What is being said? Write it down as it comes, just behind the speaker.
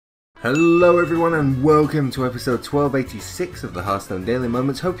Hello everyone and welcome to episode 1286 of the Hearthstone Daily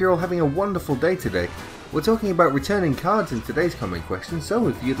Moments. Hope you're all having a wonderful day today. We're talking about returning cards in today's comment question, so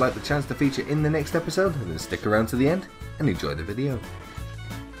if you'd like the chance to feature in the next episode, then stick around to the end and enjoy the video.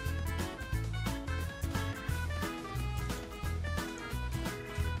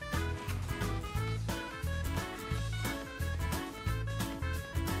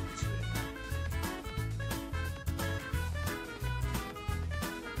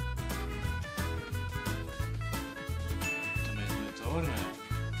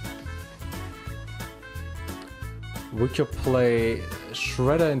 We could play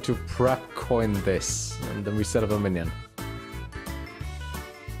Shredder into prep coin this, and then we set up a minion.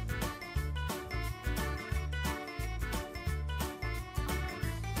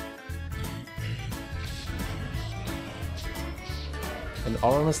 In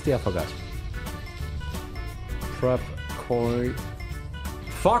all honesty, I forgot. Prep coin.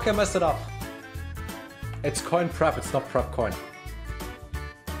 Fuck, I messed it up! It's coin prep, it's not prep coin.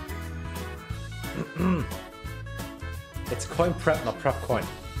 It's coin prep, not prep coin.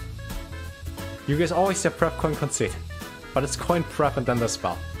 You guys always say prep coin conceit, but it's coin prep and then the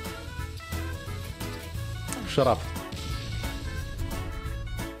spell. Shut up.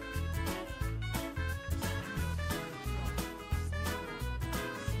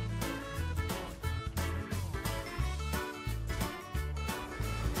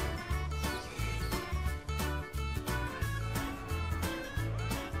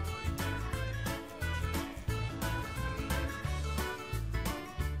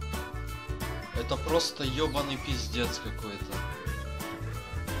 Это просто ёбаный пиздец какой-то.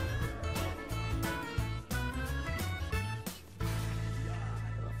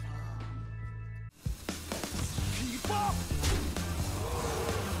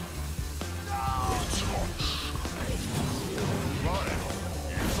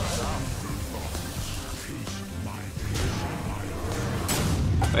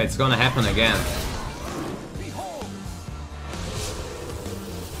 It's gonna happen again.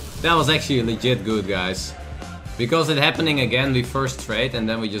 That was actually legit good, guys. Because it happening again, we first trade and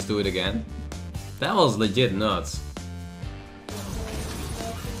then we just do it again. That was legit nuts.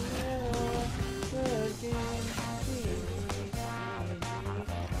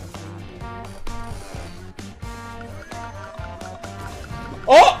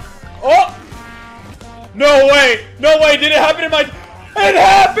 Oh! Oh! No way! No way! Did it happen in my... It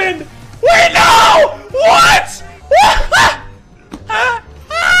happened! Wait, no! What?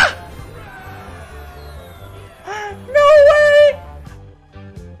 No way!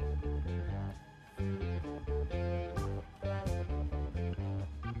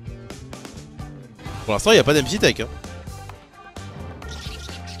 Pour l'instant, il n'y a pas d'MC Tech. Hein.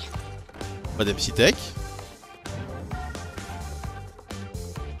 Pas d'MC Tech.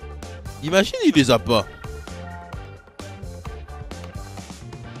 Imagine, il les a pas.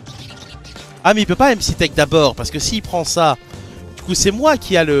 Ah, mais il peut pas MC Tech d'abord, parce que s'il prend ça, du coup, c'est moi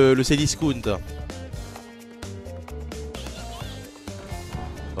qui a le C-Discount.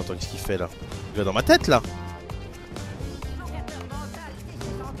 Attends, qu'est-ce qu'il fait là? Il va dans ma tête là.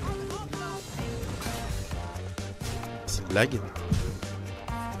 C'est une blague.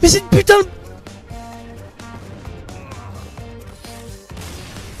 Mais c'est une putain de...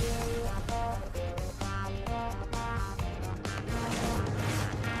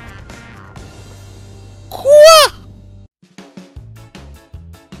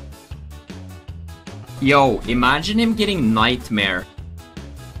 Yo, imagine him getting Nightmare.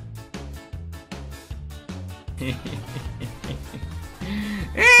 Get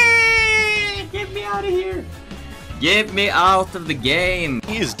me out of here! Get me out of the game!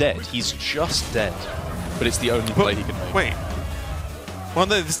 He is dead. He's just dead. But it's the only play he can make. Wait. Well,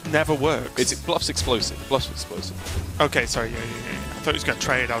 no, this never works. It's Bluff's explosive. Bluff's explosive. Okay, sorry, yeah. I thought he was going to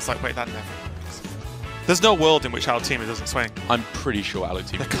trade. I was like, wait, that never works. There's no world in which Altima doesn't swing. I'm pretty sure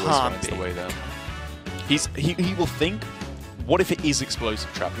Alotime There always can't finds be. the way there. He will think, what if it is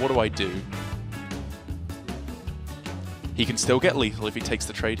explosive trap? What do I do? He can still get lethal if he takes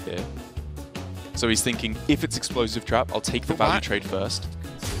the trade here. So he's thinking, if it's explosive trap, I'll take the value trade first.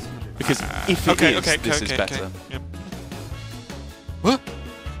 Because if it is, this is better. Yep. What?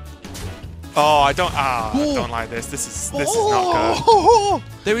 Oh, I don't like this. This is not good.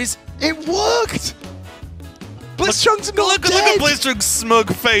 There is... It worked! Blitzchung's not Look dead! at Blitzchung's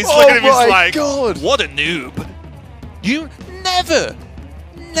smug face. Oh Look at him. He's my like, God. what a noob. You never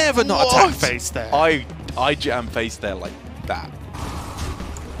not attack face there. I jam face there like that.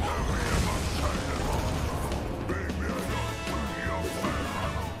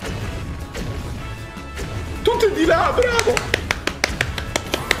 Tutti di là, bravo!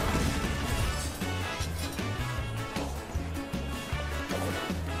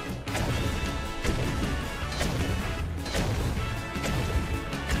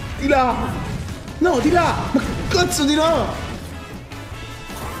 Di là! No, di là! Ma cazzo di là!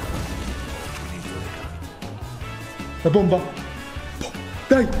 La bomba!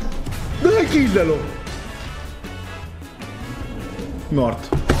 Dai! Dai, killalo!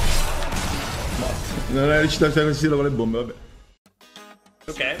 Morto. Non è riuscito a fare con le bombe, vabbè.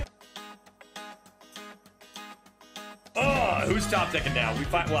 Okay. Oh, who's top decking now? We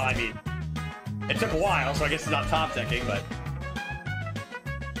fight. Well, I mean, it took a while, so I guess it's not top decking, but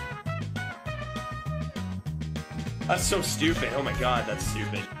that's so stupid. Oh my god, that's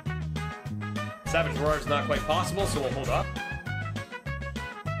stupid. Savage Roar is not quite possible, so we'll hold up.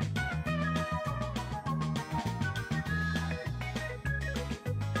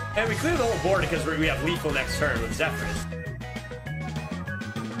 And we clear the whole board because we have lethal next turn with Zephyrus.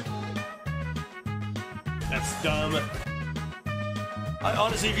 That's dumb.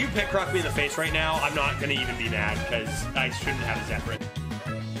 Honestly, if you pick Rock me in the face right now, I'm not gonna even be mad because I shouldn't have a Zephyrus.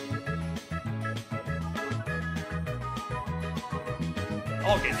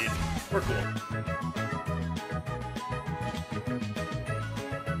 All good, dude. We're cool.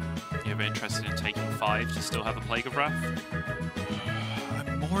 You ever interested in taking 5 to still have a Plague of Wrath?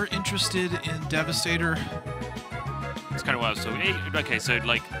 I'm more interested in Devastator. That's kind of what I was talking. Okay, so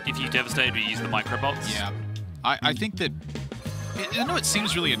like, if you Devastate, we use the microbots? Yeah. I think that... I know it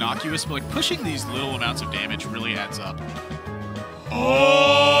seems really innocuous, but like pushing these little amounts of damage really adds up.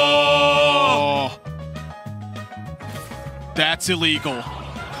 Oh! That's illegal.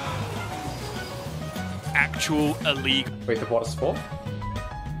 Actual illegal. Wait, the water's full?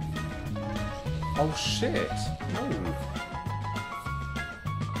 Oh shit. No.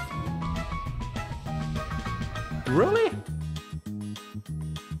 Really?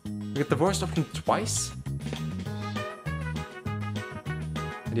 We get the worst option twice?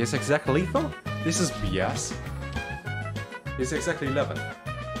 And he has exact lethal? This is BS. He's exactly 11.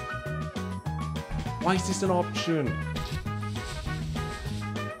 Why is this an option?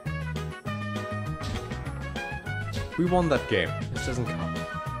 We won that game. This doesn't count.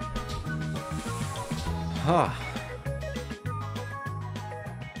 Huh.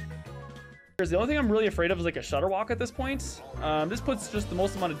 The only thing I'm really afraid of is like a Shutter Walk at this point. This puts just the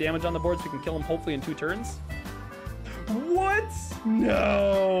most amount of damage on the board so we can kill him hopefully in 2 turns. What?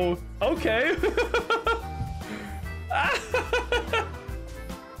 No. Okay.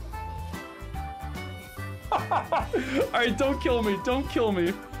 Alright, don't kill me. Don't kill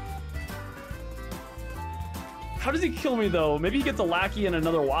me. How does he kill me though? Maybe he gets a lackey and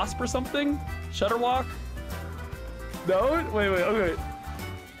another wasp or something? Shutter Walk? No? Wait, okay.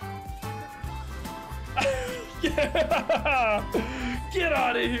 Yeah! Get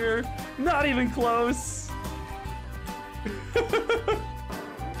out of here! Not even close!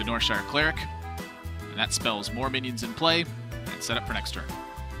 The Northshire Cleric, and that spells more minions in play and set up for next turn.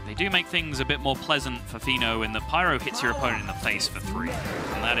 They do make things a bit more pleasant for Fino in that Pyro hits your opponent in the face for 3,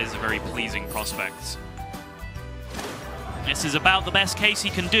 and that is a very pleasing prospect. This is about the best case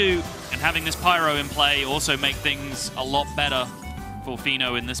he can do, and having this Pyro in play also make things a lot better for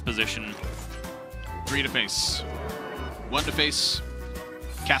Fino in this position. 3 to face. 1 to face.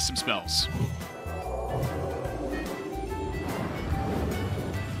 Cast some spells.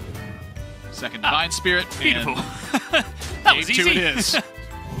 Second Divine Spirit. Beautiful. That was Game 2 easy. it is.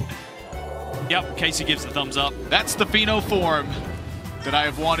 Yep, Casey gives the thumbs up. That's the Fino form that I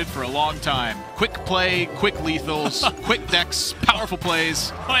have wanted for a long time. Quick play, quick lethals, quick decks, powerful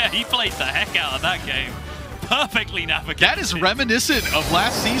plays. Oh yeah, he played the heck out of that game. Perfectly navigated. That is reminiscent of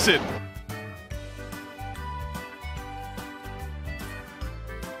last season.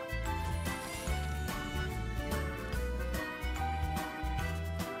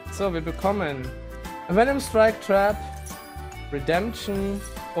 So, wir bekommen Venom Strike Trap, Redemption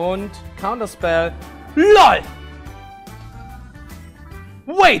und Counterspell. LOL!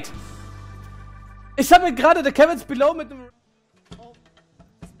 Wait! Ich habe mir gerade The Kevin's Below mit dem...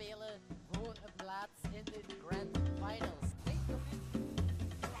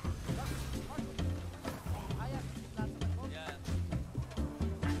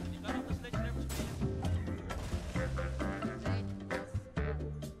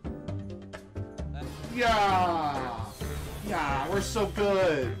 Yeah, we're so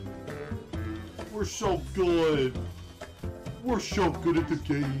good. We're so good. We're so good at the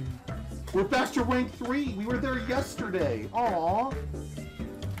game. We're back to rank 3. We were there yesterday. Aww.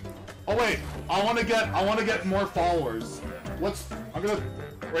 Oh wait, I want to get more followers.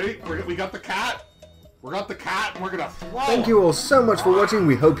 Ready? We got the cat. We got the cat and we're gonna throw. Thank you all so much for watching.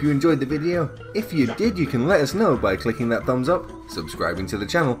 We hope you enjoyed the video. If you did, you can let us know by clicking that thumbs up, subscribing to the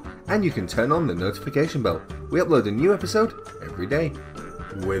channel, and you can turn on the notification bell. We upload a new episode every day.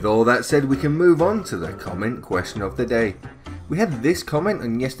 With all that said, we can move on to the comment question of the day. We had this comment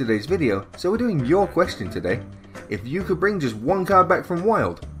on yesterday's video, so we're doing your question today. If you could bring just one card back from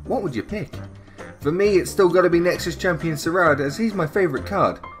Wild, what would you pick? For me, it's still got to be Nexus Champion Sarad, as he's my favourite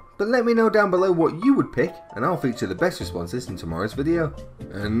card. But let me know down below what you would pick, and I'll feature the best responses in tomorrow's video.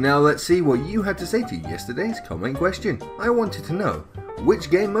 And now let's see what you had to say to yesterday's comment question. I wanted to know, which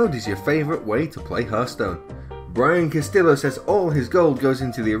game mode is your favourite way to play Hearthstone? Brian Castillo says all his gold goes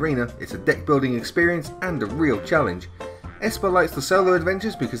into the arena, it's a deck building experience and a real challenge. Esper likes the solo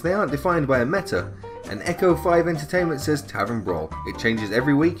adventures because they aren't defined by a meta. And Echo 5 Entertainment says Tavern Brawl. It changes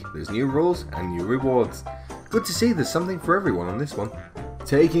every week, there's new rules and new rewards. Good to see there's something for everyone on this one.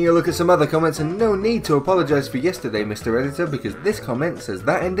 Taking a look at some other comments, and no need to apologise for yesterday, Mr. Editor, because this comment says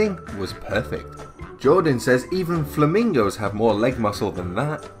that ending was perfect. Jordan says even flamingos have more leg muscle than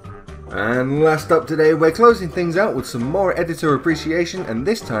that. And last up today, we're closing things out with some more editor appreciation, and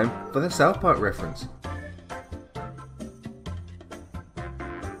this time for the South Park reference.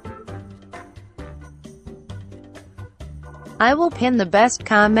 I will pin the best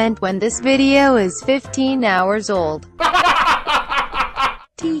comment when this video is 15 hours old.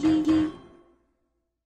 Tee hee.